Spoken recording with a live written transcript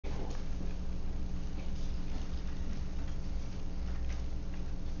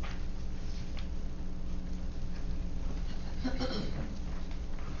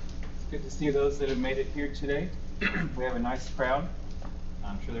to see those that have made it here today. We have a nice crowd.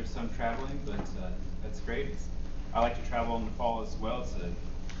 I'm sure there's some traveling, but that's great. I like to travel in the fall as well. It's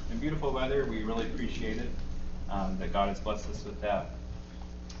in beautiful weather. We really appreciate it, that God has blessed us with that.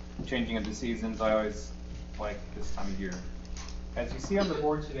 Changing of the seasons, I always like this time of year. As you see on the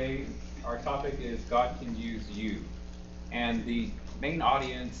board today, our topic is God can use you. And the main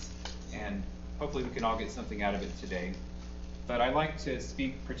audience, and hopefully we can all get something out of it today, but I like to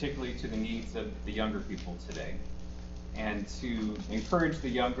speak particularly to the needs of the younger people today, and to encourage the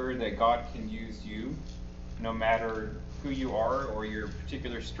younger that God can use you, no matter who you are or your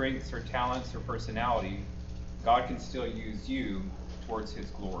particular strengths or talents or personality. God can still use you towards his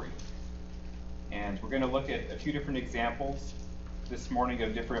glory. And we're going to look at a few different examples this morning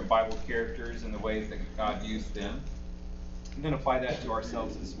of different Bible characters and the ways that God used them, and then apply that to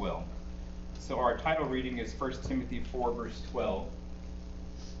ourselves as well. So our title reading is 1 Timothy 4, verse 12.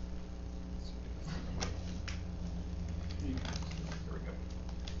 There we go.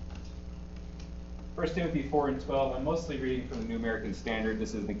 1 Timothy 4 and 12. I'm mostly reading from the New American Standard.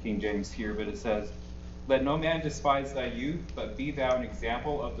 This is the King James here, but it says, "Let no man despise thy youth, but be thou an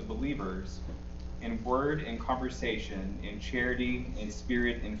example of the believers in word and conversation, in charity, in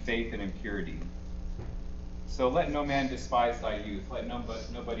spirit, in faith, and in purity." So let no man despise thy youth. Let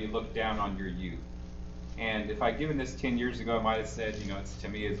nobody look down on your youth. And if I'd given this 10 years ago, I might have said, it's to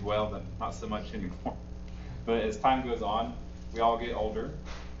me as well, but not so much anymore. But as time goes on, we all get older.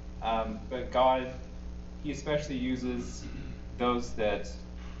 But God, he especially uses those that,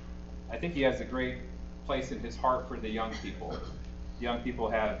 I think he has a great place in his heart for the young people. Young people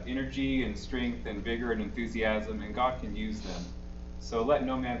have energy and strength and vigor and enthusiasm, and God can use them. So let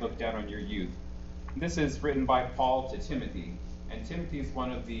no man look down on your youth. This is written by Paul to Timothy, and Timothy is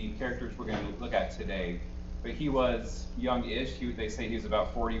one of the characters we're going to look at today. But he was young-ish. They say he was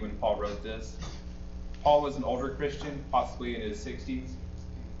about 40 when Paul wrote this. Paul was an older Christian, possibly in his 60s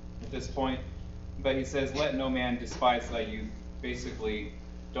at this point. But he says, let no man despise thy youth. Basically,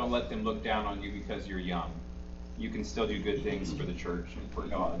 don't let them look down on you because you're young. You can still do good things for the church and for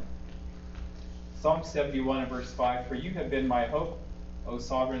God. Psalm 71 and verse 5, "For you have been my hope, O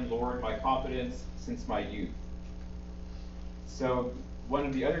sovereign Lord, my confidence since my youth." So one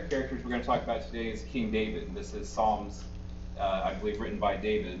of the other characters we're going to talk about today is King David. And this is Psalms, I believe, written by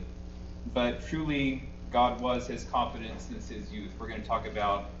David. But truly, God was his confidence since his youth. We're going to talk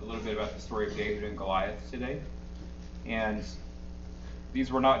about a little bit about the story of David and Goliath today. And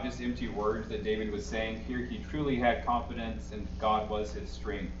these were not just empty words that David was saying here. He truly had confidence, and God was his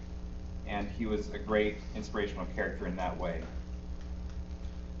strength. And he was a great inspirational character in that way.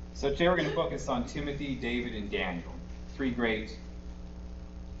 So today we're going to focus on Timothy, David, and Daniel, three great,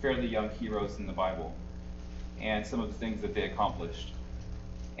 fairly young heroes in the Bible, and some of the things that they accomplished.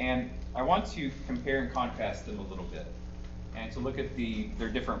 And I want to compare and contrast them a little bit, and to look at their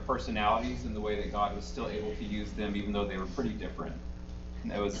different personalities and the way that God was still able to use them, even though they were pretty different.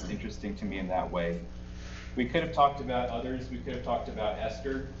 And that was interesting to me in that way. We could have talked about others. We could have talked about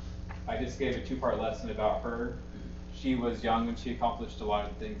Esther. I just gave a two-part lesson about her. She was young when she accomplished a lot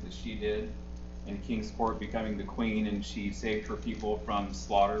of things that she did in King's Court, becoming the queen, and she saved her people from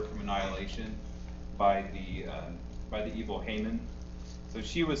slaughter, from annihilation by the evil Haman. So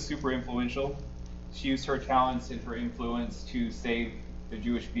she was super influential. She used her talents and her influence to save the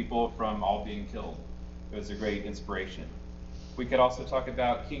Jewish people from all being killed. It was a great inspiration. We could also talk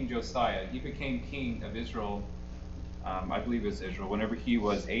about King Josiah. He became king of Israel, I believe it was Israel, whenever he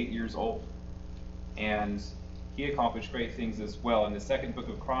was 8 years old. And he accomplished great things as well. In the second book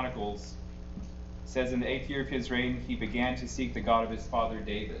of Chronicles, it says, in the 8th year of his reign, he began to seek the God of his father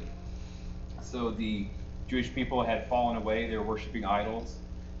David. So the Jewish people had fallen away. They were worshiping idols.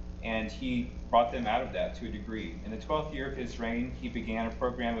 And he brought them out of that to a degree. In the 12th year of his reign, he began a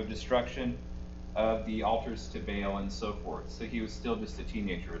program of destruction of the altars to Baal and so forth. So he was still just a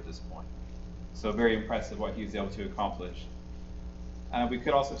teenager at this point. So very impressive what he was able to accomplish. We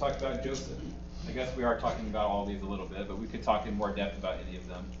could also talk about Joseph. I guess we are talking about all these a little bit, but we could talk in more depth about any of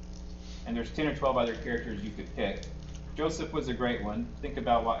them. And there's 10 or 12 other characters you could pick. Joseph was a great one. Think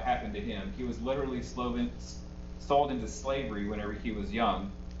about what happened to him. He was literally sold into slavery whenever he was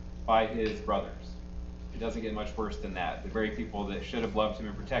young by his brothers. It doesn't get much worse than that. The very people that should have loved him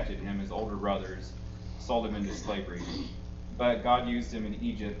and protected him, his older brothers, sold him into slavery. But God used him in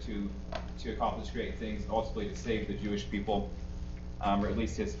Egypt to accomplish great things, ultimately to save the Jewish people, or at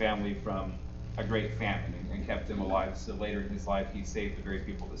least his family, from a great famine, and kept them alive. So later in his life, he saved the very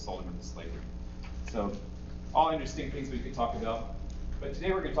people that sold him into slavery. So all interesting things we could talk about. But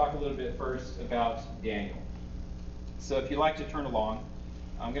today we're going to talk a little bit first about Daniel. So if you'd like to turn along,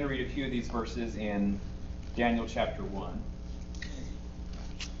 I'm going to read a few of these verses in Daniel chapter 1.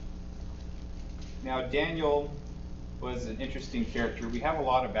 Now, Daniel was an interesting character. We have a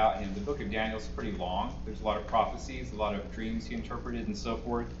lot about him. The book of Daniel is pretty long. There's a lot of prophecies, a lot of dreams he interpreted, and so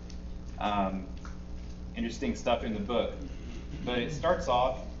forth. Interesting stuff in the book. But it starts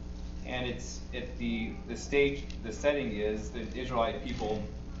off, and the setting is that the Israelite people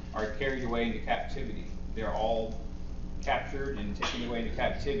are carried away into captivity. They're all captured and taken away into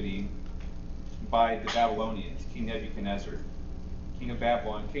captivity by the Babylonians. King Nebuchadnezzar, king of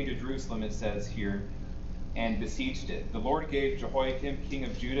Babylon, came to Jerusalem, it says here, and besieged it. The Lord gave Jehoiakim, king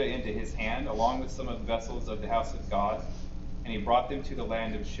of Judah, into his hand, along with some of the vessels of the house of God, and he brought them to the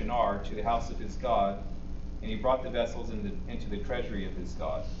land of Shinar, to the house of his God, and he brought the vessels into the treasury of his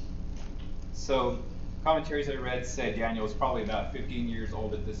God. So, commentaries I read say Daniel was probably about 15 years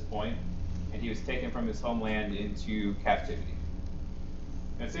old at this point, and he was taken from his homeland into captivity.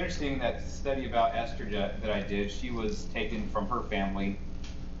 And it's interesting that study about Esther that I did, she was taken from her family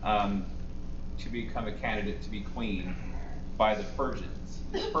to become a candidate to be queen by the Persians.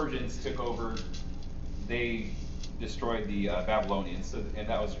 The Persians took over, they destroyed the Babylonians, and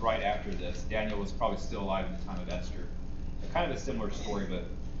that was right after this. Daniel was probably still alive at the time of Esther. Kind of a similar story, but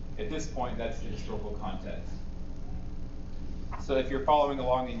at this point, that's the historical context. So if you're following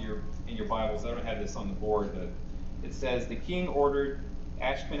along in your Bibles, I don't have this on the board, but it says, the king ordered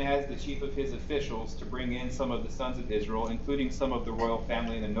Ashpenaz, the chief of his officials, to bring in some of the sons of Israel, including some of the royal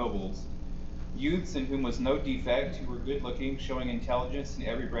family and the nobles, youths in whom was no defect, who were good-looking, showing intelligence in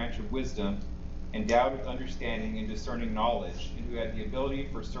every branch of wisdom, endowed with understanding and discerning knowledge, and who had the ability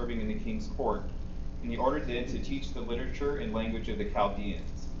for serving in the king's court. And he ordered them to teach the literature and language of the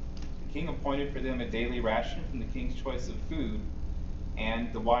Chaldeans. The king appointed for them a daily ration from the king's choice of food,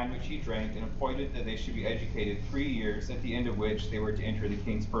 and the wine which he drank, and appointed that they should be educated 3 years, at the end of which they were to enter the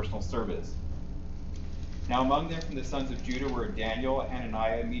king's personal service. Now among them from the sons of Judah were Daniel,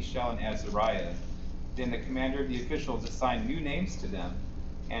 Hananiah, Mishael, and Azariah. Then the commander of the officials assigned new names to them,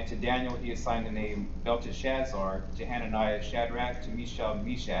 and to Daniel he assigned the name Belteshazzar, to Hananiah Shadrach, to Mishael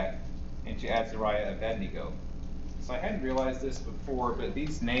Meshach, and to Azariah Abednego. So I hadn't realized this before, but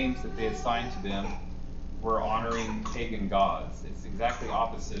these names that they assigned to them were honoring pagan gods. It's exactly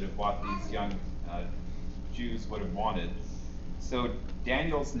opposite of what these young Jews would have wanted. So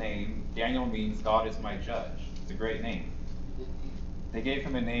Daniel's name, Daniel means God is my judge. It's a great name. They gave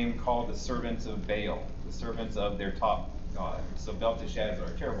him a name called the servants of Baal, the servants of their top god. So Belteshazzar,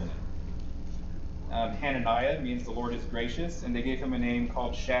 a terrible name. Hananiah means the Lord is gracious, and they gave him a name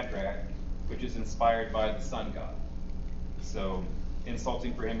called Shadrach, which is inspired by the sun god. So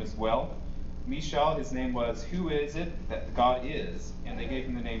insulting for him as well. Mishael, his name was who is it that God is, and they gave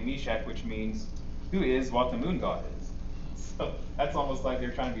him the name Meshach, which means who is what the moon god is. So that's almost like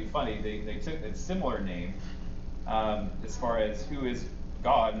they're trying to be funny. They took a similar name as far as who is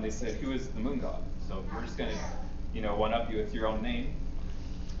God, and they said who is the moon god. So we're just going to one up you with your own name.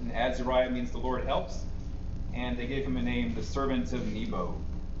 And Azariah means the Lord helps, and they gave him a name, the servants of Nebo,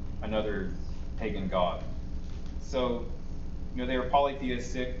 another pagan god. So they were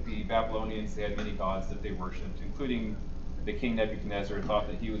polytheistic. The Babylonians, they had many gods that they worshipped, including the king Nebuchadnezzar thought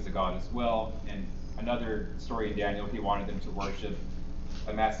that he was a god as well. And another story in Daniel, he wanted them to worship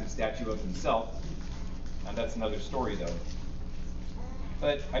a massive statue of himself. And that's another story, though.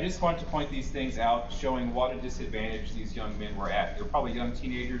 But I just wanted to point these things out, showing what a disadvantage these young men were at. They were probably young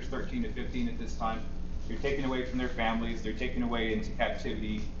teenagers, 13 to 15 at this time. They're taken away from their families. They're taken away into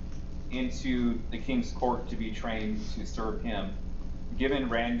captivity, into the king's court to be trained to serve him, given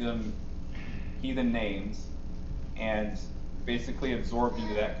random heathen names, and basically absorbed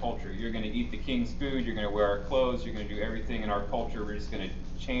into that culture. You're going to eat the king's food, you're going to wear our clothes, you're going to do everything in our culture. We're just going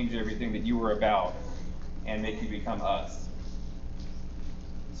to change everything that you were about and make you become us.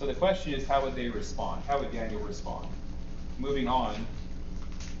 So the question is, how would they respond? How would Daniel respond? Moving on,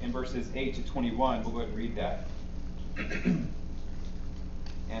 in verses 8 to 21, we'll go ahead and read that.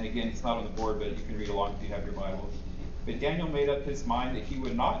 And again, it's not on the board, but you can read along if you have your Bibles. But Daniel made up his mind that he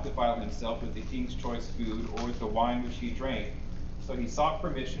would not defile himself with the king's choice food or with the wine which he drank. So he sought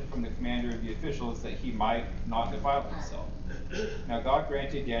permission from the commander of the officials that he might not defile himself. Now God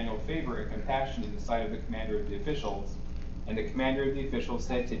granted Daniel favor and compassion in the sight of the commander of the officials. And the commander of the officials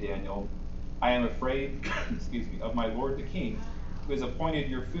said to Daniel, I am afraid of my lord the king, who has appointed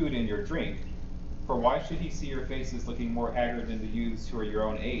your food and your drink. For why should he see your faces looking more haggard than the youths who are your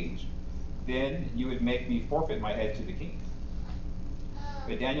own age? Then you would make me forfeit my head to the king.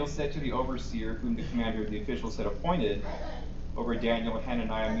 But Daniel said to the overseer, whom the commander of the officials had appointed over Daniel,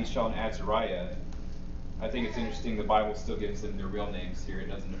 Hananiah, Mishael, and Azariah, I think it's interesting the Bible still gives them their real names here. It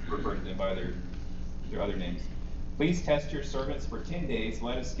doesn't refer to them by their other names. Please test your servants for 10 days.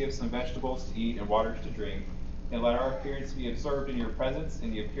 Let us give some vegetables to eat and water to drink. And let our appearance be observed in your presence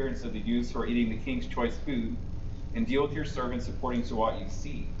and the appearance of the youths who are eating the king's choice food. And deal with your servants according to what you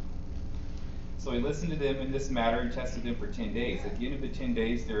see. So he listened to them in this matter and tested them for 10 days. At the end of the 10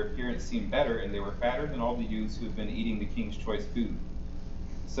 days, their appearance seemed better, and they were fatter than all the youths who had been eating the king's choice food.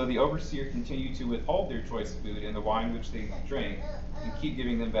 So the overseer continued to withhold their choice food and the wine which they drank, and keep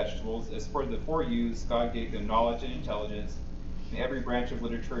giving them vegetables. As for the 4 youths, God gave them knowledge and intelligence in every branch of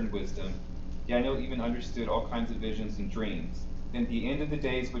literature and wisdom. Daniel even understood all kinds of visions and dreams. Then at the end of the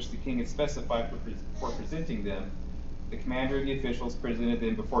days which the king had specified for presenting them, the commander of the officials presented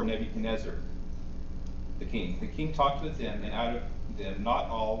them before Nebuchadnezzar, the king. The king talked with them, and out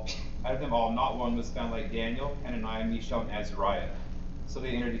of them all, not one was found like Daniel, Hananiah, Mishael, and Azariah. So they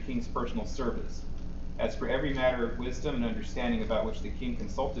entered the king's personal service. As for every matter of wisdom and understanding about which the king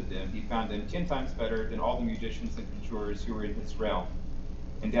consulted them, he found them 10 times better than all the musicians and conjurers who were in his realm.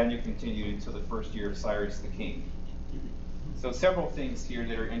 And Daniel continued until the first year of Cyrus the king. So several things here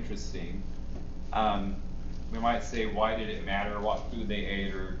that are interesting. We might say, why did it matter what food they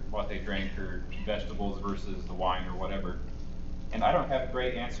ate or what they drank or vegetables versus the wine or whatever? And I don't have a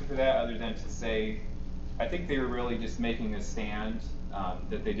great answer for that other than to say, I think they were really just making a stand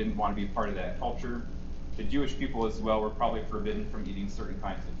that they didn't want to be part of that culture. The Jewish people as well were probably forbidden from eating certain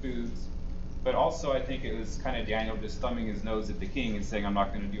kinds of foods. But also I think it was kind of Daniel just thumbing his nose at the king and saying, I'm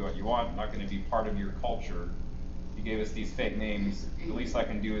not going to do what you want, I'm not going to be part of your culture. You gave us these fake names, the least I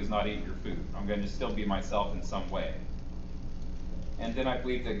can do is not eat your food. I'm going to still be myself in some way. And then I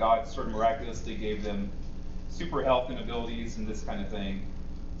believe that God sort of miraculously gave them super health and abilities and this kind of thing,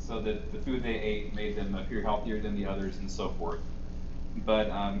 so that the food they ate made them appear healthier than the others and so forth. But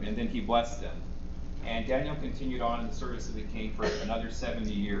and then he blessed them. And Daniel continued on in the service of the king for another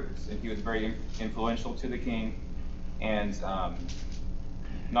 70 years, and he was very influential to the king. And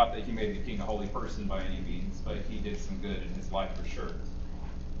not that he made the king a holy person by any means, but he did some good in his life for sure.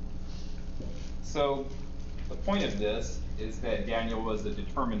 So the point of this is that Daniel was a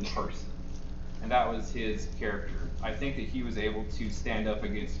determined person, and that was his character. I think that he was able to stand up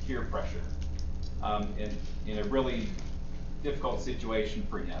against peer pressure in a really difficult situation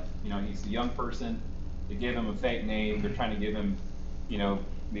for him. You know, he's a young person. They gave him a fake name. They're trying to give him, you know,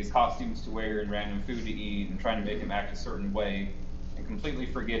 these costumes to wear and random food to eat and trying to make him act a certain way and completely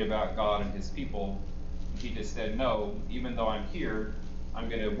forget about God and his people. He just said, no, even though I'm here, I'm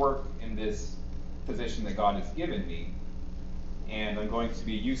going to work in this position that God has given me, and I'm going to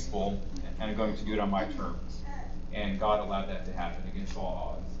be useful, and I'm going to do it on my terms. And God allowed that to happen against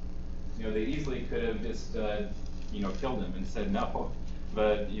all odds. You know, they easily could have just, killed him and said no,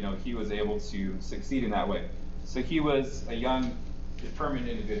 but, he was able to succeed in that way. So he was a young, determined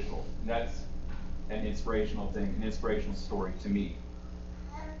individual. That's an inspirational thing, an inspirational story to me.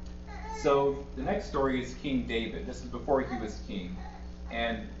 So the next story is King David. This is before he was king.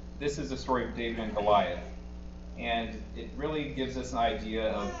 And this is the story of David and Goliath. And it really gives us an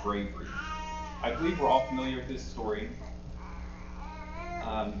idea of bravery. I believe we're all familiar with this story.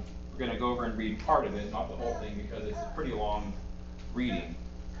 We're going to go over and read part of it, not the whole thing, because it's a pretty long reading.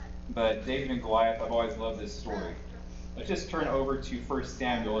 But David and Goliath, I've always loved this story. Let's just turn over to 1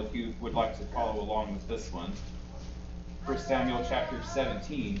 Samuel if you would like to follow along with this one. 1 Samuel chapter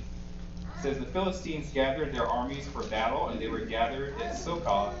 17. It says, the Philistines gathered their armies for battle, and they were gathered at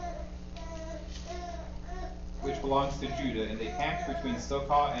Sokah, which belongs to Judah, and they camped between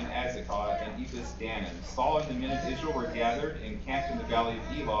Sokah and Azekah and Ephes Danan. Saul and the men of Israel were gathered and camped in the valley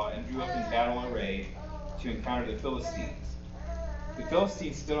of Elah and drew up in battle array to encounter the Philistines. The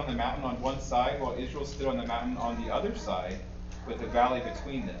Philistines stood on the mountain on one side, while Israel stood on the mountain on the other side, with a valley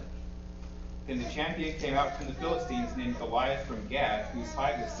between them. Then the champion came out from the Philistines named Goliath from Gath, whose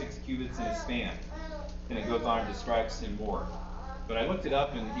height was 6 cubits and a span. Then it goes on and describes him more. But I looked it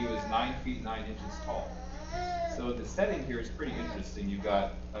up, and he was 9 feet 9 inches tall. So the setting here is pretty interesting. You've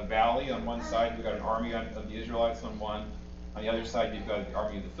got a valley on one side, you've got an army of the Israelites on one. On the other side, you've got the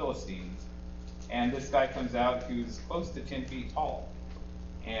army of the Philistines. And this guy comes out who's close to 10 feet tall.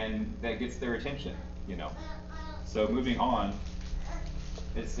 And that gets their attention, So moving on,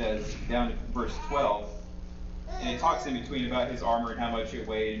 it says down to verse 12, and it talks in between about his armor and how much it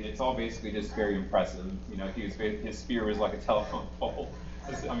weighed, and it's all basically just very impressive. His spear was like a telephone pole,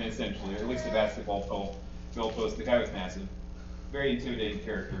 essentially, or at least a basketball pole. Goalpost. The guy was massive, very intimidating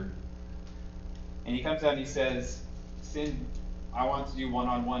character. And he comes out and he says, I want to do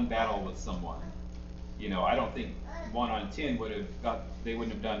one-on-one battle with someone. I don't think 1-on-10 they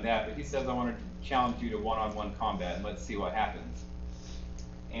wouldn't have done that, but he says, I want to challenge you to one-on-one combat, and let's see what happens.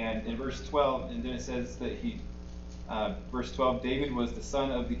 And in verse 12, and then it says that verse 12, David was the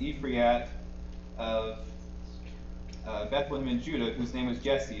son of the Ephraim of Bethlehem in Judah, whose name was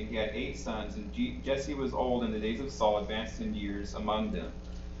Jesse, and he had 8 sons, and Jesse was old in the days of Saul, advanced in years among them.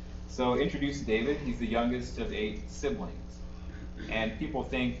 So introduce David. He's the youngest of 8 siblings. And people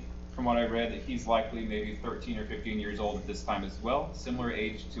think, from what I read, that he's likely maybe 13 or 15 years old at this time as well, similar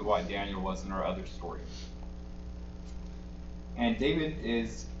age to what Daniel was in our other story. And David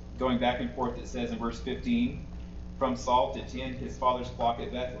is going back and forth, it says in verse 15, from Saul to tend his father's flock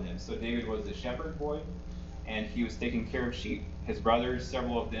at Bethlehem. So David was a shepherd boy, and he was taking care of sheep. His brothers,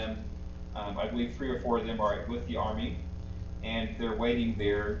 several of them, I believe 3 or 4 of them are with the army, and they're waiting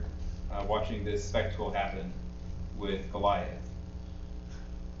there, watching this spectacle happen with Goliath.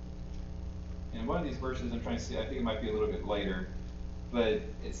 In one of these verses, I'm trying to see, I think it might be a little bit later, but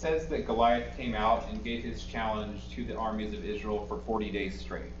it says that Goliath came out and gave his challenge to the armies of Israel for 40 days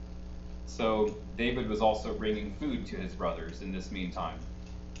straight. So David was also bringing food to his brothers in this meantime.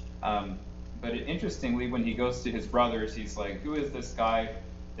 But interestingly, when he goes to his brothers, he's like, who is this guy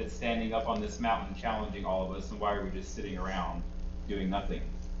that's standing up on this mountain challenging all of us, and why are we just sitting around doing nothing?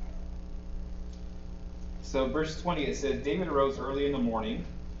 So verse 20, it says, David arose early in the morning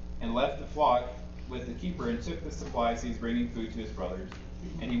and left the flock with the keeper and took the supplies he's bringing food to his brothers.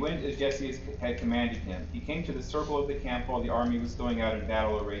 And he went as Jesse had commanded him. He came to the circle of the camp while the army was going out in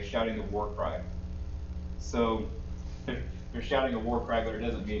battle array, shouting a war cry. So they're shouting a war cry, but it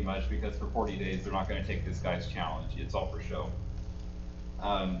doesn't mean much because for 40 days they're not going to take this guy's challenge. It's all for show.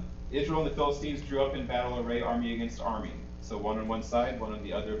 Israel and the Philistines drew up in battle array, army against army. So one on one side, one on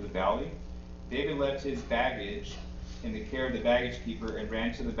the other of the valley. David left his baggage in the care of the baggage keeper and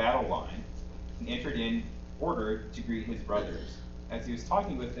ran to the battle line and entered in order to greet his brothers. As he was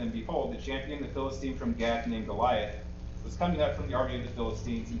talking with them, behold, the champion, the Philistine from Gath named Goliath, was coming up from the army of the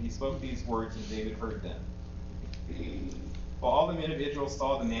Philistines, and he spoke these words, and David heard them. While all the men of Israel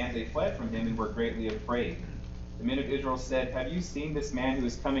saw the man, they fled from him and were greatly afraid. The men of Israel said, have you seen this man who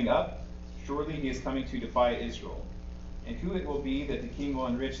is coming up? Surely he is coming to defy Israel. And who it will be that the king will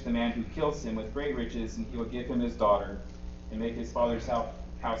enrich the man who kills him with great riches, and he will give him his daughter, and make his father's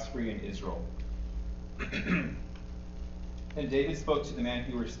house free in Israel. And David spoke to the man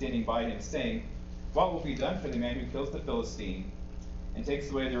who was standing by him, saying, what will be done for the man who kills the Philistine and takes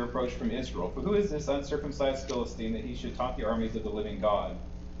away the reproach from Israel? For who is this uncircumcised Philistine that he should taunt the armies of the living God?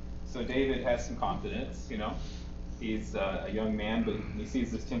 So David has some confidence, He's a young man, but he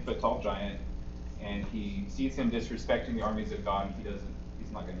sees this 10-foot tall giant, and he sees him disrespecting the armies of God, and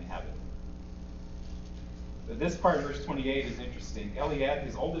he's not going to have it. But this part of verse 28 is interesting. Eliab,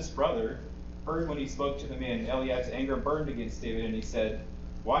 his oldest brother, heard when he spoke to the men. Eliab's anger burned against David, and he said,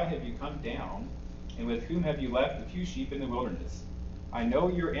 why have you come down, and with whom have you left the few sheep in the wilderness? I know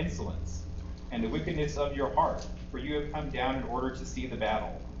your insolence and the wickedness of your heart, for you have come down in order to see the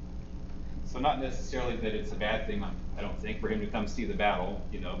battle. So not necessarily that it's a bad thing, I don't think, for him to come see the battle,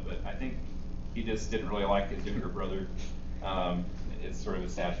 but I think he just didn't really like his younger brother. It's sort of a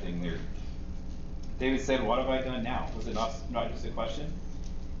sad thing there. David said, what have I done now? Was it not just a question?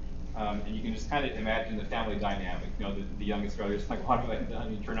 And you can just kind of imagine the family dynamic. The youngest brother is like, what have I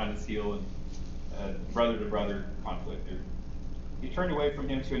done? You turn on his heel, and brother-to-brother conflict there. He turned away from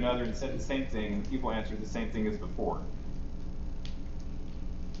him to another and said the same thing, and people answered the same thing as before.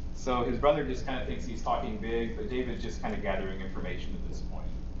 So his brother just kind of thinks he's talking big, but David's just kind of gathering information at this point.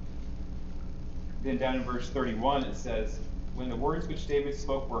 Then down in verse 31, it says, when the words which David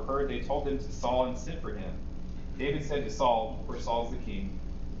spoke were heard, they told them to Saul and sent for him. David said to Saul, for Saul's the king,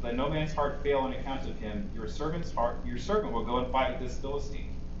 let no man's heart fail on account of him. Your servant will go and fight with this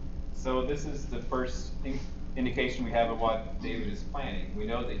Philistine. So this is the first indication we have of what David is planning. We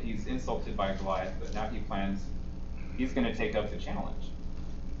know that he's insulted by Goliath, but now he's going to take up the challenge.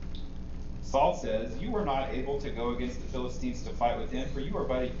 Saul says, you were not able to go against the Philistines to fight with him, for you are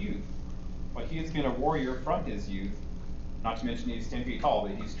but a youth. But he has been a warrior from his youth. Not to mention he's 10 feet tall,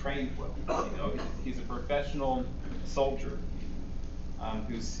 but he's trained well. He's a professional soldier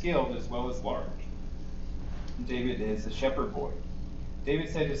who's skilled as well as large. David is a shepherd boy. David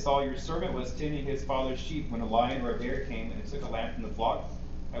said to Saul, your servant was tending his father's sheep when a lion or a bear came and took a lamb from the flock.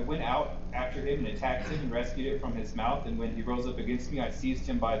 I went out after him and attacked him and rescued it from his mouth, and when he rose up against me, I seized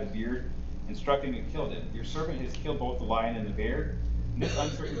him by the beard and struck him and killed him. Your servant has killed both the lion and the bear, and this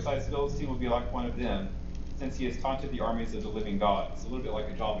uncircumcised Philistine will be like one of them, since he has taunted the armies of the living God. It's a little bit like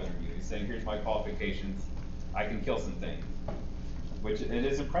a job interview. He's saying, here's my qualifications. I can kill some things, which it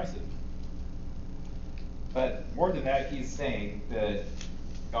is impressive. But more than that, he's saying that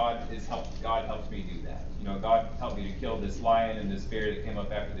God helped me do that. God helped me to kill this lion and this bear that came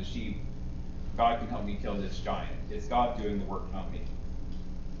up after the sheep. God can help me kill this giant. It's God doing the work, not me.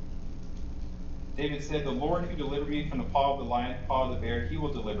 David said, "The Lord who delivered me from the paw of the lion, the paw of the bear, he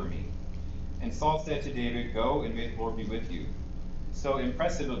will deliver me." And Saul said to David, "Go, and may the Lord be with you." So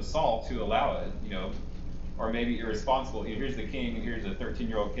impressive of Saul to allow it, or maybe irresponsible. Here's the king, and here's a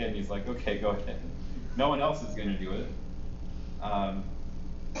 13-year-old kid, and he's like, "Okay, go ahead." No one else is going to do it.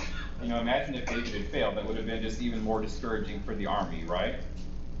 Imagine if David had failed. That would have been just even more discouraging for the army, right?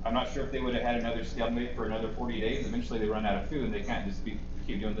 I'm not sure if they would have had another stalemate for another 40 days. Eventually they run out of food, and they can't just keep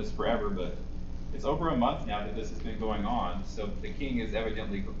doing this forever, but it's over a month now that this has been going on, so the king is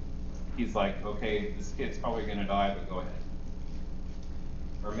evidently, he's like, okay, this kid's probably going to die, but go ahead.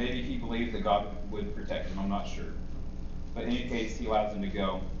 Or maybe he believed that God would protect him, I'm not sure. But in any case, he allows him to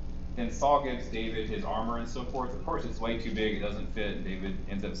go. Then Saul gives David his armor and so forth. Of course, it's way too big, it doesn't fit, and David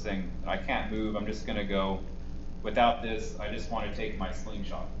ends up saying, "I can't move, I'm just going to go. Without this, I just want to take my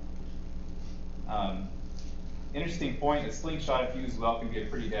slingshot." Interesting point, a slingshot, if used well, can be a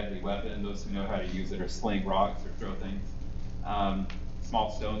pretty deadly weapon, and those who know how to use it or sling rocks or throw things.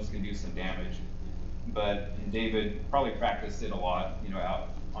 Small stones can do some damage. But David probably practiced it a lot, out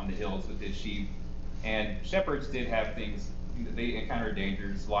on the hills with his sheep. And shepherds did have things, they encountered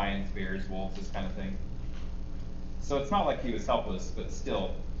dangers, lions, bears, wolves, this kind of thing. So it's not like he was helpless, but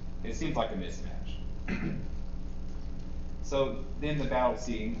still, it seems like a mismatch. So then the battle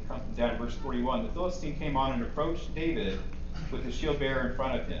scene comes down in verse 41. The Philistine came on and approached David with the shield bearer in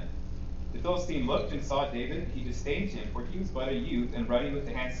front of him. The Philistine looked and saw David. He disdained him, for he was but a youth and ruddy with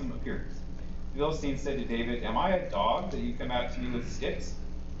a handsome appearance. The Philistine said to David, "Am I a dog that you come out to me with sticks?"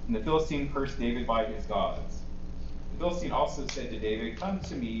 And the Philistine cursed David by his gods. The Philistine also said to David, "Come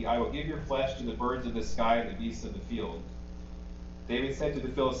to me, I will give your flesh to the birds of the sky and the beasts of the field." David said to the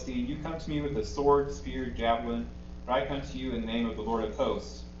Philistine, "You come to me with a sword, spear, javelin, but I come to you in the name of the Lord of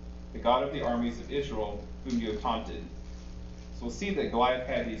hosts, the God of the armies of Israel, whom you have taunted." So we'll see that Goliath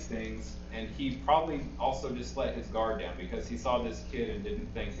had these things, and he probably also just let his guard down because he saw this kid and didn't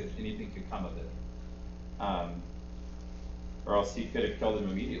think that anything could come of it. Or else he could have killed him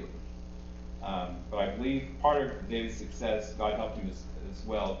immediately. But I believe part of David's success, God helped him as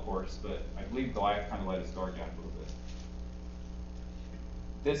well, of course, but I believe Goliath kind of let his guard down a little bit.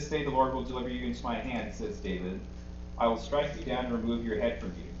 "This day the Lord will deliver you into my hand," says David. "I will strike you down and remove your head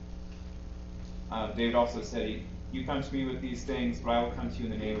from you." David also said, "You come to me with these things, but I will come to you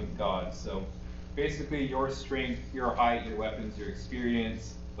in the name of God." So basically your strength, your height, your weapons, your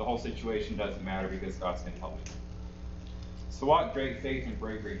experience, the whole situation doesn't matter because God's going to help you. So what great faith and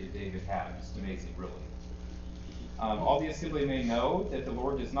bravery did David have? Just amazing, really. All the assembly may know that the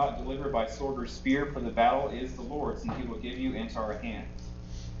Lord does not deliver by sword or spear, for the battle is the Lord's, and he will give you into our hands.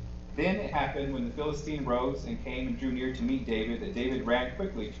 Then it happened, when the Philistine rose and came and drew near to meet David, that David ran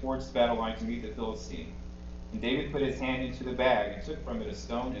quickly towards the battle line to meet the Philistine. And David put his hand into the bag and took from it a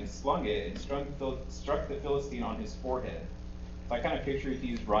stone and slung it and struck the Philistine on his forehead. So I kind of picture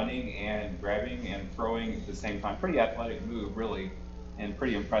he's running and grabbing and throwing at the same time. Pretty athletic move, really, and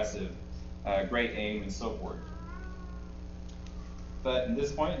pretty impressive. Great aim and so forth. But at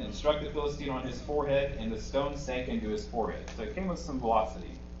this point, it struck the Philistine on his forehead, and the stone sank into his forehead. So it came with some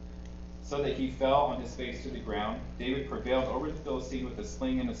velocity, so that he fell on his face to the ground. David prevailed over the Philistine with a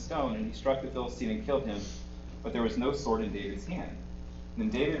sling and a stone, and he struck the Philistine and killed him, but there was no sword in David's hand. Then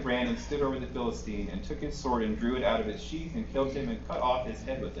David ran and stood over the Philistine, and took his sword and drew it out of its sheath, and killed him and cut off his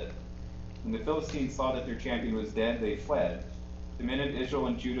head with it. When the Philistines saw that their champion was dead, they fled. The men of Israel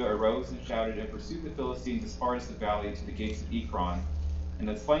and Judah arose and shouted and pursued the Philistines as far as the valley to the gates of Ekron. And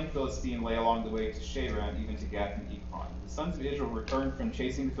the slain Philistine lay along the way to Sharon, even to Gath and Ekron. The sons of Israel returned from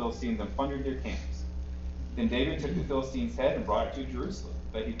chasing the Philistines and plundered their camps. Then David took the Philistine's head and brought it to Jerusalem,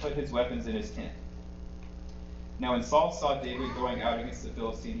 but he put his weapons in his tent. Now when Saul saw David going out against the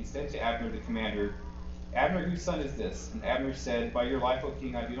Philistine, he said to Abner the commander, "Abner, whose son is this?" And Abner said, "By your life, O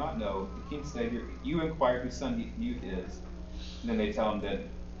king, I do not know." The king said, "You inquire whose son the youth is." And then they tell him that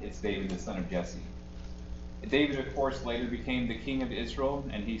it's David, the son of Jesse. David, of course, later became the king of Israel,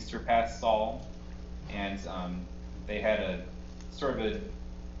 and he surpassed Saul. And they had a sort of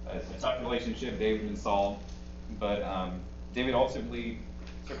a tough relationship, David and Saul. But David ultimately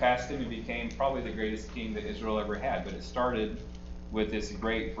surpassed him and became probably the greatest king that Israel ever had. But it started with this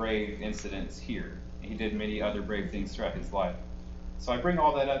great, brave incident here. And he did many other brave things throughout his life. So I bring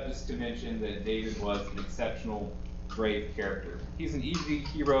all that up just to mention that David was an exceptional, brave character. He's an easy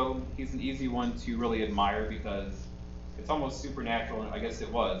hero. He's an easy one to really admire because It's almost supernatural, and I guess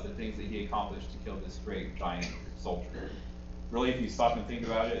it was, the things that he accomplished to kill this great giant soldier. Really, if you stop and think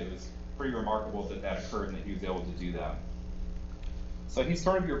about it, it was pretty remarkable that that occurred and that he was able to do that. So he's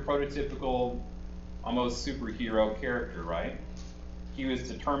sort of your prototypical, almost superhero character, right? He was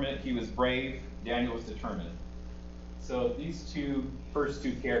determined, he was brave, Daniel was determined. So these first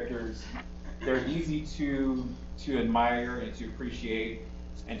two characters, they're easy to admire and to appreciate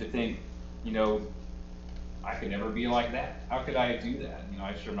and to think, I could never be like that. How could I do that?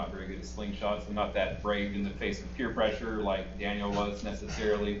 I sure am not very good at slingshots. I'm not that brave in the face of peer pressure like Daniel was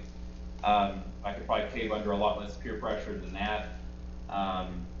necessarily. I could probably cave under a lot less peer pressure than that.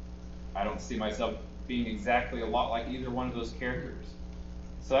 I don't see myself being exactly a lot like either one of those characters.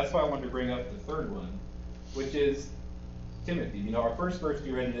 So that's why I wanted to bring up the third one, which is Timothy. Our first verse we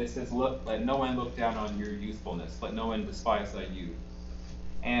read today says, let no one look down on your youthfulness. Let no one despise thy youth.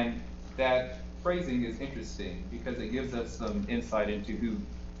 And that phrasing is interesting because it gives us some insight into who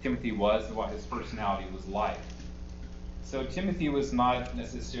Timothy was and what his personality was like. So Timothy was not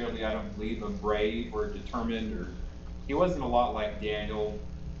necessarily, I don't believe, a brave or determined, he wasn't a lot like Daniel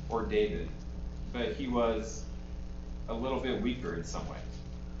or David, but he was a little bit weaker in some ways.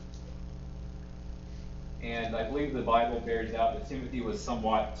 And I believe the Bible bears out that Timothy was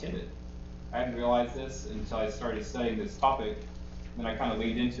somewhat timid. I hadn't realized this until I started studying this topic. Then I kind of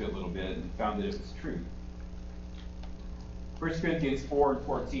leaned into it a little bit and found that it was true. 1 Corinthians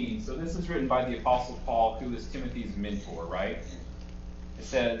 4:14. So this is written by the Apostle Paul, who was Timothy's mentor, right? It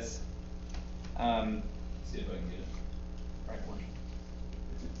says, let's see if I can get it. Right one.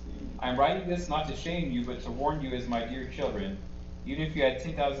 I'm writing this not to shame you, but to warn you as my dear children. Even if you had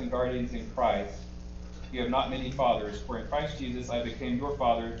 10,000 guardians in Christ, you have not many fathers, for in Christ Jesus I became your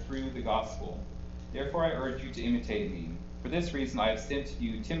father through the gospel. Therefore I urge you to imitate me. For this reason I have sent to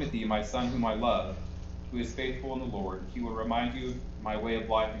you Timothy, my son whom I love, who is faithful in the Lord. He will remind you of my way of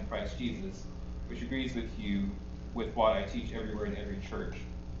life in Christ Jesus, which agrees with you with what I teach everywhere in every church.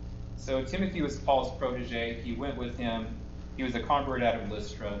 So Timothy was Paul's protege. He went with him. He was a convert out of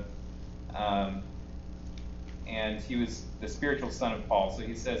Lystra. And he was the spiritual son of Paul. So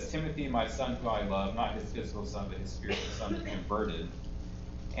he says, Timothy, my son who I love, not his physical son, but his spiritual son who converted.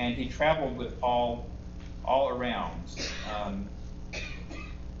 And he traveled with Paul all around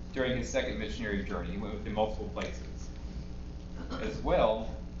during his second missionary journey. He went with him multiple places. As well,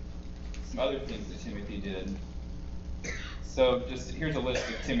 some other things that Timothy did. So here's a list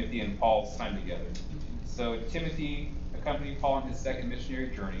of Timothy and Paul's time together. So Timothy accompanied Paul on his second missionary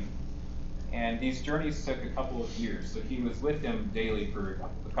journey. And these journeys took a couple of years. So he was with him daily for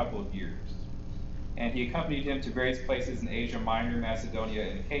a couple of years. And he accompanied him to various places in Asia Minor, Macedonia,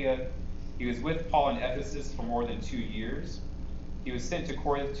 and Achaia. He was with Paul in Ephesus for more than 2 years. He was sent to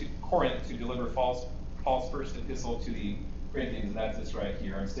Corinth to deliver Paul's first epistle to the Corinthians, and that's this right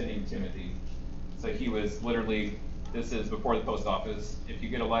here. I'm sending Timothy. So he was literally, this is before the post office. If you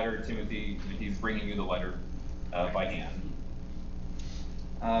get a letter, Timothy, he's bringing you the letter by hand.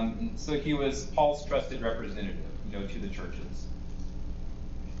 So he was Paul's trusted representative, to the churches.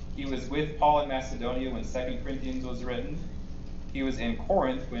 He was with Paul in Macedonia when 2 Corinthians was written. He was in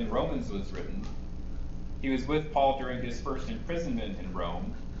Corinth when Romans was written. He was with Paul during his first imprisonment in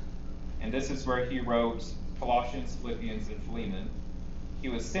Rome. And this is where he wrote Colossians, Philippians, and Philemon. He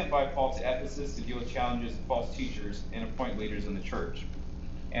was sent by Paul to Ephesus to deal with challenges of false teachers and appoint leaders in the church.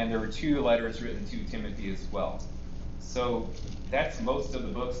 And there were 2 letters written to Timothy as well. So that's most of the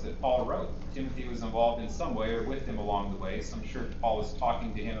books that Paul wrote. Timothy was involved in some way or with him along the way. So I'm sure Paul was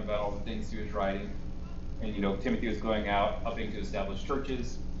talking to him about all the things he was writing. And Timothy was going out, helping to establish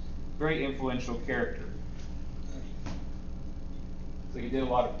churches. Very influential character. So he did a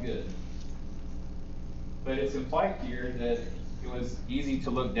lot of good. But it's implied here that it was easy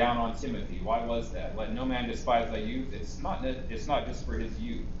to look down on Timothy. Why was that? Let no man despise thy youth. It's not just for his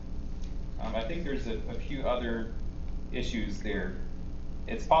youth. I think there's a few other issues there.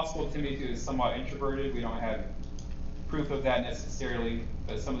 It's possible Timothy is somewhat introverted. We don't have proof of that necessarily,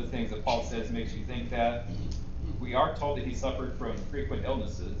 but some of the things that Paul says makes you think that. We are told that he suffered from frequent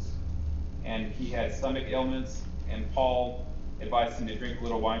illnesses, and he had stomach ailments, and Paul advised him to drink a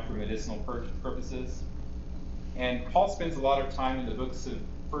little wine for medicinal purposes. And Paul spends a lot of time in the books of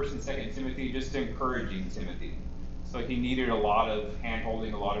 1st and 2nd Timothy just encouraging Timothy. So he needed a lot of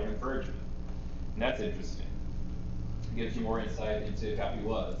hand-holding, a lot of encouragement. And that's interesting. It gives you more insight into how he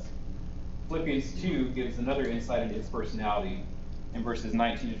was. Philippians 2 gives another insight into his personality. In verses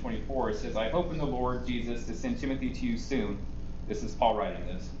 19 to 24, it says, I hope in the Lord Jesus to send Timothy to you soon. This is Paul writing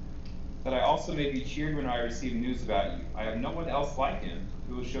this. That I also may be cheered when I receive news about you. I have no one else like him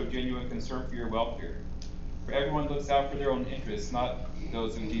who will show genuine concern for your welfare. For everyone looks out for their own interests, not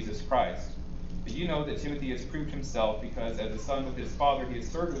those in Jesus Christ. But you know that Timothy has proved himself, because as a son with his father he has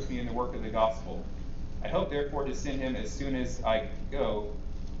served with me in the work of the gospel. I hope therefore to send him as soon as I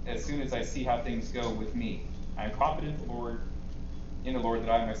see how things go with me. I am confident in the Lord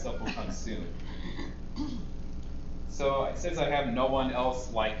that I myself will come soon. So it says I have no one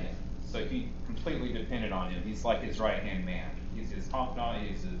else like him. So he completely depended on him. He's like his right-hand man. He's his confidant.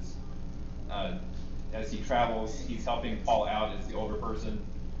 He's his, as he travels, he's helping Paul out as the older person.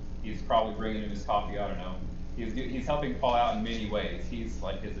 He's probably bringing him his coffee, I don't know. He's helping Paul out in many ways. He's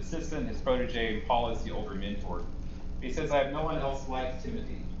like his assistant, his protege, and Paul is the older mentor. He says, I have no one else like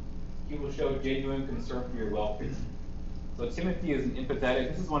Timothy. He will show genuine concern for your welfare. So Timothy is an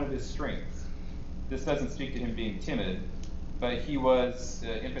empathetic. This is one of his strengths. This doesn't speak to him being timid, but he was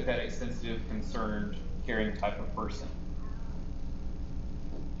an empathetic, sensitive, concerned, caring type of person.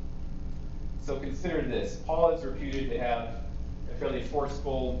 So consider this. Paul is reputed to have a fairly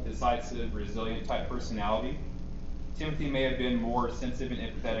forceful, decisive, resilient type personality. Timothy may have been more sensitive and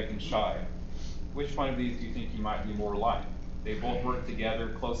empathetic and shy. Which one of these do you think he might be more like? They both worked together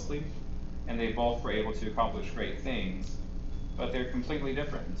closely, and they both were able to accomplish great things, but they're completely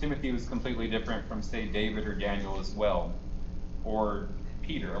different. Timothy was completely different from, say, David or Daniel as well, or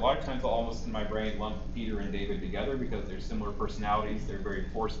Peter. A lot of times I'll almost in my brain lump Peter and David together because they're similar personalities. They're very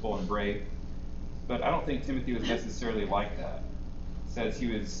forceful and brave. But I don't think Timothy was necessarily like that. It says he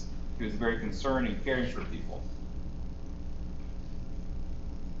was very concerned and caring for people.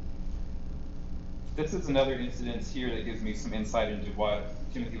 This is another incident here that gives me some insight into what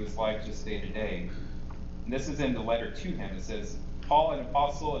Timothy was like just day to day. And this is in the letter to him. It says, Paul, an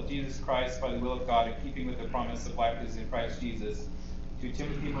apostle of Jesus Christ by the will of God, in keeping with the promise of life that is in Christ Jesus, to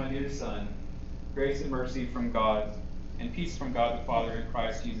Timothy, my dear son, grace and mercy from God, and peace from God the Father in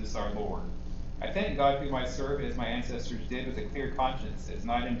Christ Jesus our Lord. I thank God whom I serve as my ancestors did with a clear conscience, as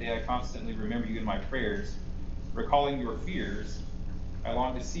night and day I constantly remember you in my prayers, recalling your fears. I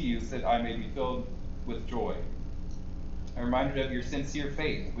long to see you so that I may be filled with joy. I'm reminded of your sincere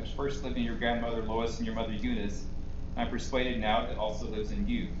faith, which first lived in your grandmother Lois and your mother Eunice, and I'm persuaded now that also lives in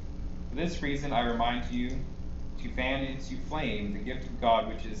you. For this reason I remind you to fan into flame the gift of God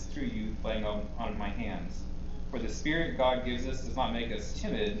which is through you laying on my hands. For the Spirit God gives us does not make us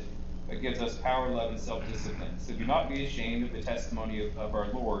timid, but gives us power, love, and self-discipline. So do not be ashamed of the testimony of our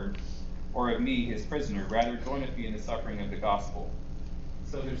Lord, or of me, his prisoner. Rather, join with me in the suffering of the gospel.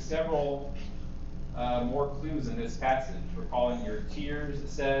 So there's several more clues in this passage. Recalling your tears, it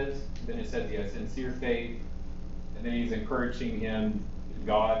says. Then it says he has sincere faith. And then he's encouraging him,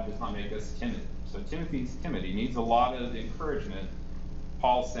 God does not make us timid. So Timothy's timid. He needs a lot of encouragement.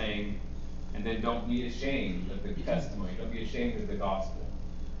 Paul's saying, and then don't be ashamed of the testimony. Don't be ashamed of the gospel.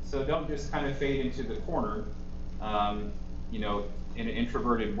 So don't just kind of fade into the corner, in an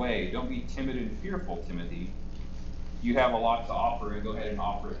introverted way. Don't be timid and fearful, Timothy. You have a lot to offer, and go ahead and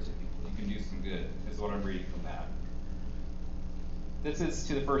offer it to people. You can do some good, is what I'm reading from that. This is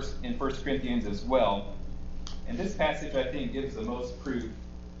in 1 Corinthians as well. And this passage, I think, gives the most proof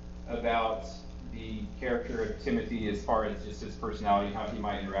about the character of Timothy as far as just his personality and how he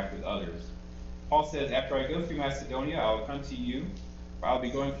might interact with others. Paul says, after I go through Macedonia, I will come to you. I'll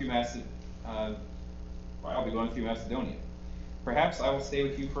be going through Macedonia. Perhaps I will stay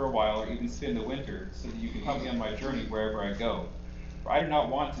with you for a while, or even spend the winter, so that you can help me on my journey wherever I go. For I do not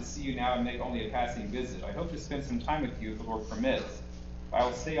want to see you now and make only a passing visit. I hope to spend some time with you if the Lord permits. I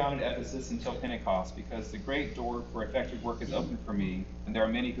will stay on at Ephesus until Pentecost, because the great door for effective work is open for me, and there are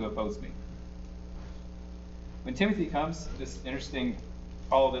many who oppose me. When Timothy comes, just interesting,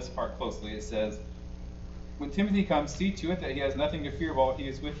 follow this part closely. It says, when Timothy comes, see to it that he has nothing to fear while he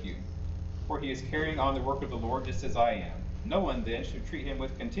is with you, for he is carrying on the work of the Lord just as I am. No one then should treat him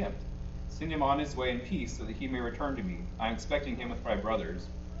with contempt. Send him on his way in peace so that he may return to me. I am expecting him with my brothers.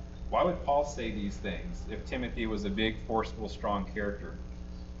 Why would Paul say these things if Timothy was a big, forceful, strong character?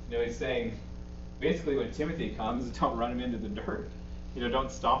 He's saying, basically when Timothy comes, don't run him into the dirt. Don't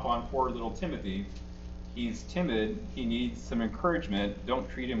stomp on poor little Timothy. He's timid. He needs some encouragement. Don't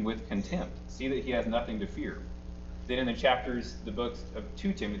treat him with contempt. See that he has nothing to fear. Then in the books of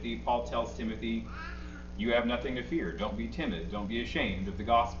 2 Timothy, Paul tells Timothy, you have nothing to fear. Don't be timid. Don't be ashamed of the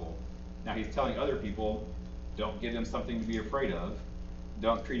gospel. Now he's telling other people, don't give him something to be afraid of.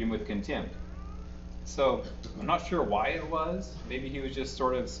 Don't treat him with contempt. So I'm not sure why it was. Maybe he was just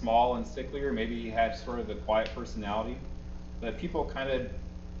sort of small and sickly, or maybe he had sort of a quiet personality. But people kind of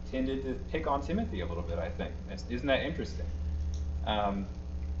tended to pick on Timothy a little bit, I think. Isn't that interesting?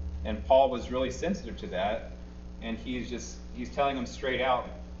 And Paul was really sensitive to that, and he's telling him straight out,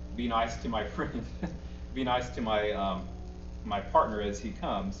 be nice to my friend. Be nice to my partner as he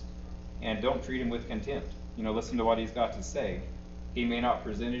comes, and don't treat him with contempt. Listen to what he's got to say. He may not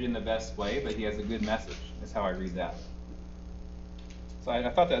present it in the best way, but he has a good message. That's how I read that. So I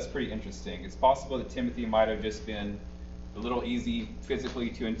thought that was pretty interesting. It's possible that Timothy might have just been a little easy physically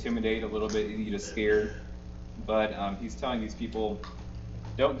to intimidate, a little bit easy to scare. But he's telling these people,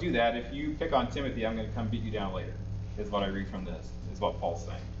 don't do that. If you pick on Timothy, I'm going to come beat you down later, is what I read from this, is what Paul's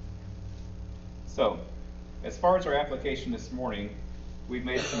saying. So, as far as our application this morning, we've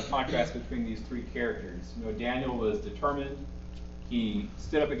made some contrast between these three characters. Daniel was determined. He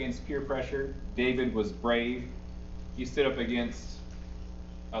stood up against peer pressure. David was brave. He stood up against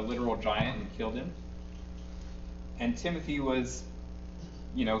a literal giant and killed him. And Timothy was,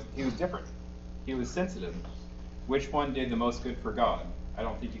 he was different. He was sensitive. Which one did the most good for God? I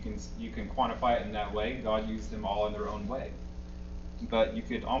don't think you can quantify it in that way. God used them all in their own way. But you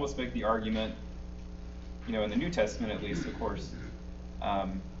could almost make the argument, in the New Testament at least, of course,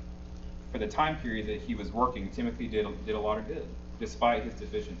 for the time period that he was working, Timothy did a lot of good, despite his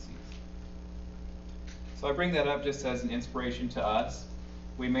deficiencies. So I bring that up just as an inspiration to us.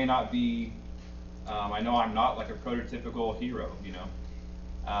 We may not be, I know I'm not like a prototypical hero,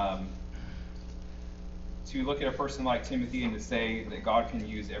 to look at a person like Timothy and to say that God can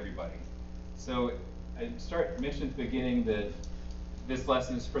use everybody. So I mentioned at the beginning that this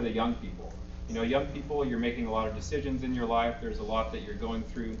lesson is for the young people. Young people, you're making a lot of decisions in your life. There's a lot that you're going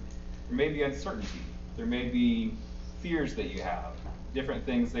through. There may be uncertainty. There may be fears that you have, different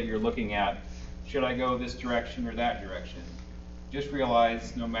things that you're looking at. Should I go this direction or that direction? Just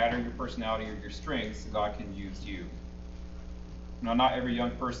realize, no matter your personality or your strengths, God can use you. Not every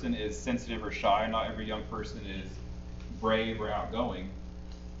young person is sensitive or shy. Not every young person is brave or outgoing.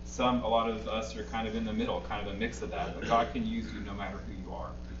 A lot of us are kind of in the middle, kind of a mix of that. But God can use you no matter who you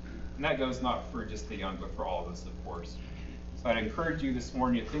are. And that goes not for just the young, but for all of us, of course. So I'd encourage you this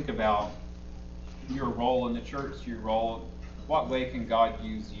morning to think about your role in the church, your role. What way can God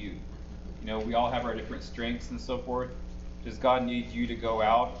use you? We all have our different strengths and so forth. Does God need you to go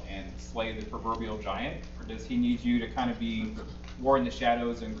out and slay the proverbial giant? Or does he need you to kind of be more in the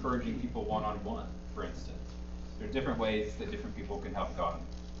shadows, encouraging people one-on-one, for instance? There are different ways that different people can help God.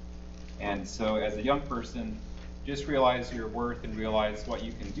 And so as a young person, just realize your worth and realize what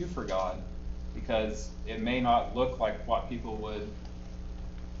you can do for God, because it may not look like what people would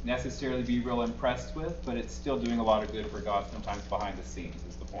necessarily be real impressed with, but it's still doing a lot of good for God, sometimes behind the scenes,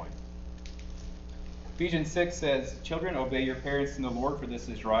 is the point. Ephesians 6 says, "Children, obey your parents in the Lord, for this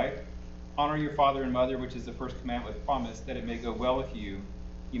is right. Honor your father and mother, which is the first commandment with promise, that it may go well with you,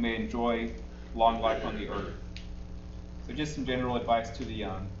 you may enjoy long life on the earth." So just some general advice to the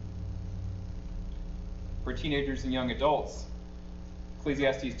young. For teenagers and young adults,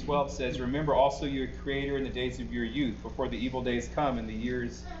 Ecclesiastes 12 says, "Remember also your Creator in the days of your youth, before the evil days come and the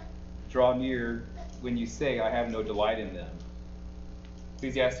years draw near when you say, 'I have no delight in them.'"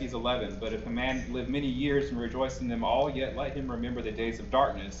 Ecclesiastes 11, "But if a man live many years and rejoice in them all, yet let him remember the days of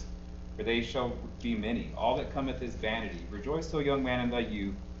darkness, for they shall be many. All that cometh is vanity. Rejoice, O young man, in thy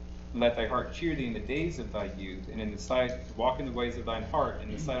youth, and let thy heart cheer thee in the days of thy youth, and in the sight walk in the ways of thine heart, and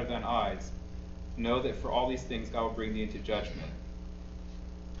in the sight of thine eyes. Know that for all these things God will bring thee into judgment."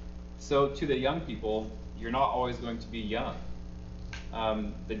 So to the young people, you're not always going to be young.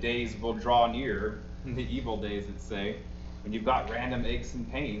 The days will draw near, the evil days, let's say, when you've got random aches and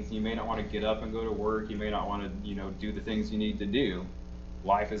pains. You may not want to get up and go to work. You may not want to, do the things you need to do.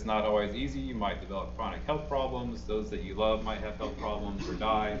 Life is not always easy. You might develop chronic health problems. Those that you love might have health problems or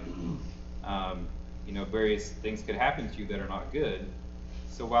die. Various things could happen to you that are not good.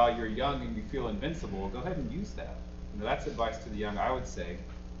 So while you're young and you feel invincible, go ahead and use that. That's advice to the young, I would say.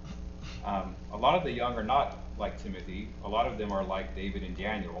 A lot of the young are not like Timothy. A lot of them are like David and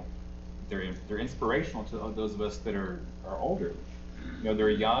Daniel. They're inspirational to those of us that are older. They're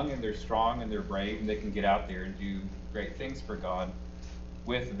young and they're strong and they're brave, and they can get out there and do great things for God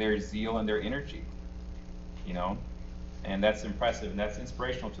with their zeal and their energy. And that's impressive, and that's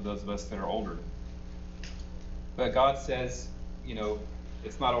inspirational to those of us that are older. But God says,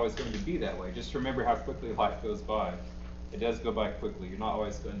 it's not always going to be that way. Just remember how quickly life goes by. It does go by quickly. You're not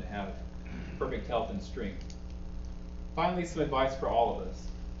always going to have perfect health and strength. Finally, some advice for all of us.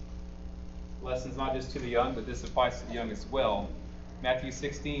 Lessons not just to the young, but this applies to the young as well. Matthew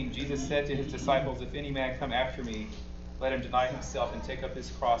 16, Jesus said to his disciples, "If any man come after me, let him deny himself and take up his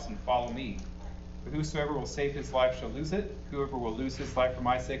cross and follow me. For whosoever will save his life shall lose it. Whoever will lose his life for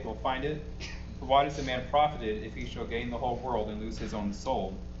my sake will find it. For what is a man profited if he shall gain the whole world and lose his own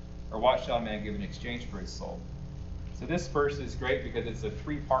soul? Or what shall a man give in exchange for his soul?" So this verse is great because it's a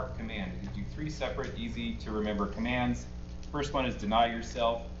three-part command. It gives you three separate, easy-to-remember commands. First one is deny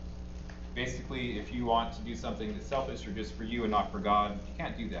yourself. Basically, if you want to do something that's selfish or just for you and not for God, you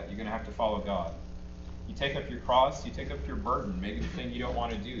can't do that. You're going to have to follow God. You take up your cross, you take up your burden, maybe the thing you don't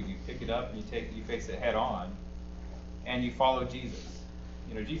want to do. You pick it up and you face it head on, and you follow Jesus.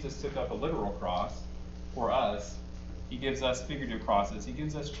 You know, Jesus took up a literal cross for us. He gives us figurative crosses. He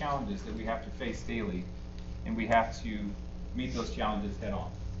gives us challenges that we have to face daily, and we have to meet those challenges head on.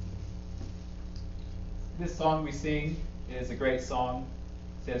 This song we sing is a great song.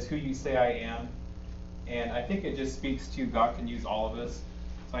 It says, "Who You Say I Am," and I think it just speaks to God can use all of us.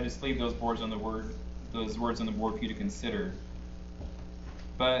 So I just leave those words on the board for you to consider.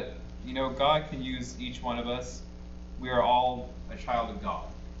 But you know, God can use each one of us. We are all a child of God.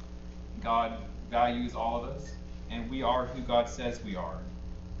 God values all of us, and we are who God says we are.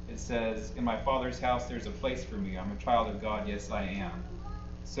 It says, "In my Father's house there's a place for me. I'm a child of God, yes I am."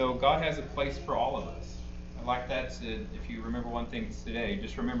 So God has a place for all of us. I like that. If you remember one thing today,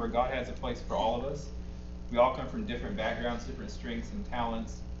 just remember God has a place for all of us. We all come from different backgrounds, different strengths and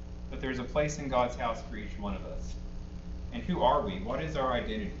talents, but there's a place in God's house for each one of us. And who are we? What is our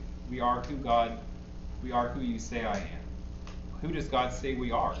identity? We are who you say I am. Who does God say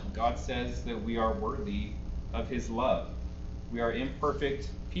we are? God says that we are worthy of his love. We are imperfect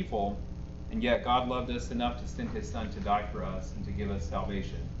people, and yet God loved us enough to send his son to die for us and to give us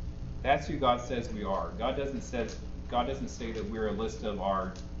salvation. That's who God says we are. God doesn't say that we're a list of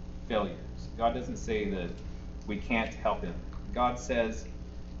our failures. God doesn't say that we can't help him. God says,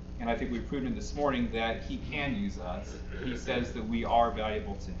 and I think we've proven this morning, that he can use us. He says that we are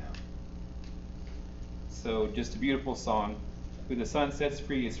valuable to him. So just a beautiful song. Who the Son sets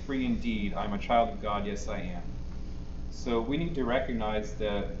free is free indeed. I'm a child of God, yes I am. So we need to recognize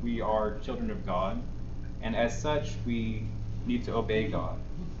that we are children of God, and as such we need to obey God.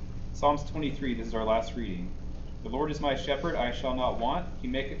 Psalms 23, this is our last reading. "The Lord is my shepherd, I shall not want. He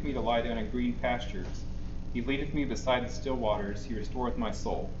maketh me to lie down in green pastures. He leadeth me beside the still waters. He restoreth my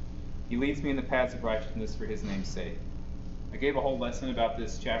soul. He leads me in the paths of righteousness for his name's sake." I gave a whole lesson about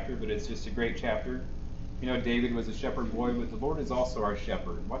this chapter, but it's just a great chapter. You know, David was a shepherd boy, but the Lord is also our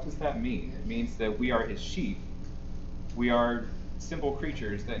shepherd. What does that mean? It means that we are his sheep. We are simple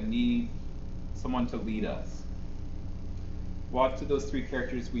creatures that need someone to lead us. What do those three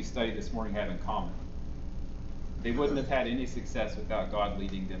characters we studied this morning have in common? They wouldn't have had any success without God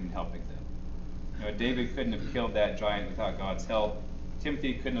leading them and helping them. You know, David couldn't have killed that giant without God's help.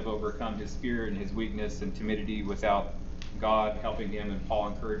 Timothy couldn't have overcome his fear and his weakness and timidity without God helping him and Paul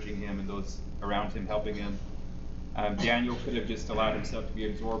encouraging him and those around him helping him. Daniel could have just allowed himself to be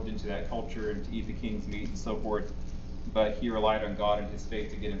absorbed into that culture and to eat the king's meat and so forth, but he relied on God and his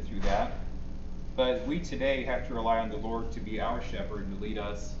faith to get him through that. But we today have to rely on the Lord to be our shepherd and to lead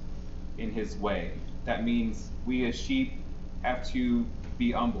us in his way. That means we as sheep have to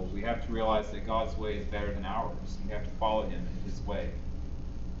be humble. We have to realize that God's way is better than ours. We have to follow him in his way.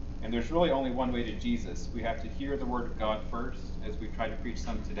 And there's really only one way to Jesus. We have to hear the word of God first, as we've tried to preach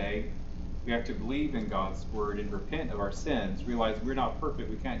some today. We have to believe in God's word and repent of our sins, realize we're not perfect,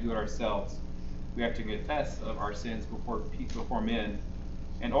 we can't do it ourselves. We have to confess of our sins before men.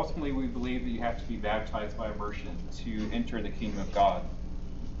 And ultimately, we believe that you have to be baptized by immersion to enter the kingdom of God.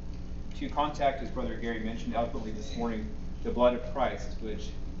 To contact, as Brother Gary mentioned eloquently this morning, the blood of Christ, which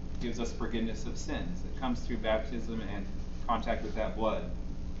gives us forgiveness of sins. It comes through baptism and contact with that blood.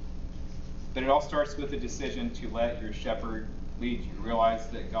 But it all starts with a decision to let your shepherd lead you. Realize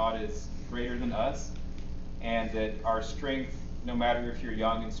that God is greater than us, and that our strength, no matter if you're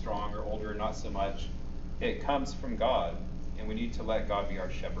young and strong or older, not so much, it comes from God, and we need to let God be our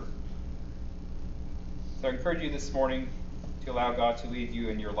shepherd. So I encourage you this morning to allow God to lead you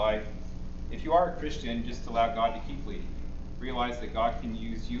in your life. If you are a Christian, just allow God to keep leading you. Realize that God can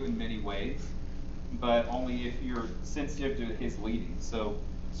use you in many ways, but only if you're sensitive to his leading. So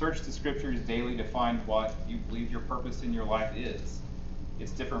search the scriptures daily to find what you believe your purpose in your life is.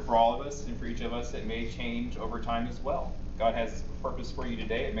 It's different for all of us, and for each of us it may change over time as well. God has a purpose for you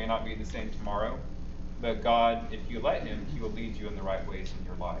today. It may not be the same tomorrow, but God, if you let him, he will lead you in the right ways in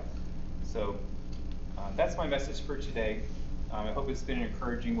your life. So that's my message for today. I hope it's been an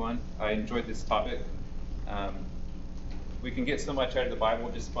encouraging one. I enjoyed this topic. We can get so much out of the Bible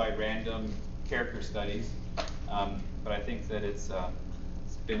just by random character studies, but I think that it's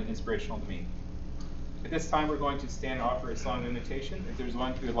been inspirational to me. At this time, we're going to stand and offer a song of invitation. If there's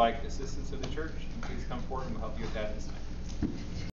one who would like assistance of the church, please come forward and we'll help you with that this time.